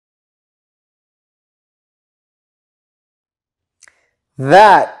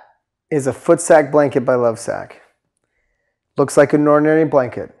That is a Footsac blanket by LoveSac. Looks like an ordinary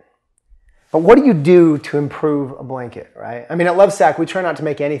blanket. But what do you do to improve a blanket, right? I mean, at LoveSac, we try not to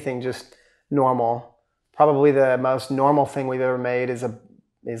make anything just normal. Probably the most normal thing we've ever made is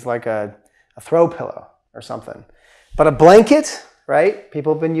like a throw pillow or something. But a blanket, right?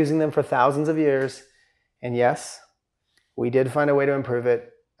 People have been using them for thousands of years. And yes, we did find a way to improve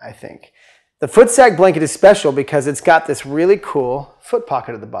it, I think. The Footsac blanket is special because it's got this really cool foot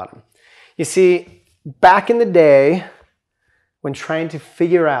pocket at the bottom. You see, back in the day, when trying to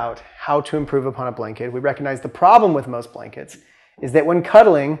figure out how to improve upon a blanket, we recognized the problem with most blankets is that when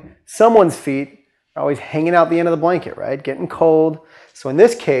cuddling, someone's feet are always hanging out the end of the blanket, right? Getting cold. So in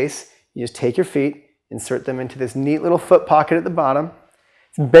this case, you just take your feet, insert them into this neat little foot pocket at the bottom.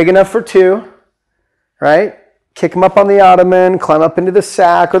 It's big enough for two, right? Kick them up on the ottoman, climb up into the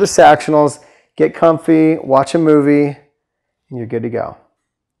sack or the Sactionals, get comfy, watch a movie, and you're good to go.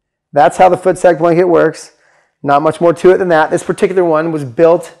 That's how the Footsac blanket works. Not much more to it than that. This particular one was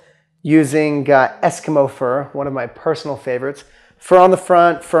built using Eskimo fur, one of my personal favorites. Fur on the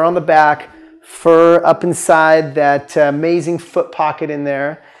front, fur on the back, fur up inside that amazing foot pocket in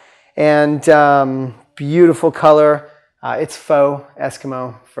there. And beautiful color. It's faux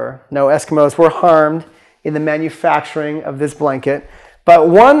Eskimo fur. No Eskimos were harmed in the manufacturing of this blanket. But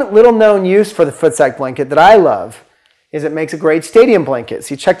one little known use for the Footsac blanket that I love is it makes a great stadium blanket.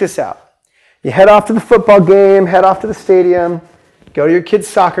 So you check this out. You head off to the football game, head off to the stadium, go to your kid's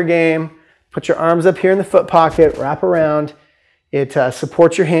soccer game, put your arms up here in the foot pocket, wrap around. It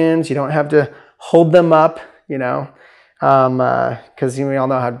supports your hands. You don't have to hold them up, you know, because we all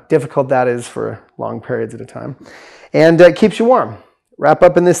know how difficult that is for long periods at a time. And it keeps you warm. Wrap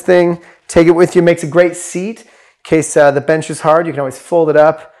up in this thing, take it with you, makes a great seat. In case the bench is hard, you can always fold it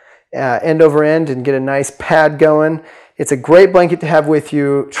up end over end and get a nice pad going. It's a great blanket to have with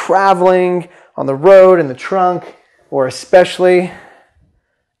you traveling, on the road, in the trunk, or especially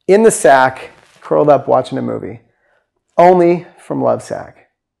in the sack, curled up watching a movie. Only from LoveSac.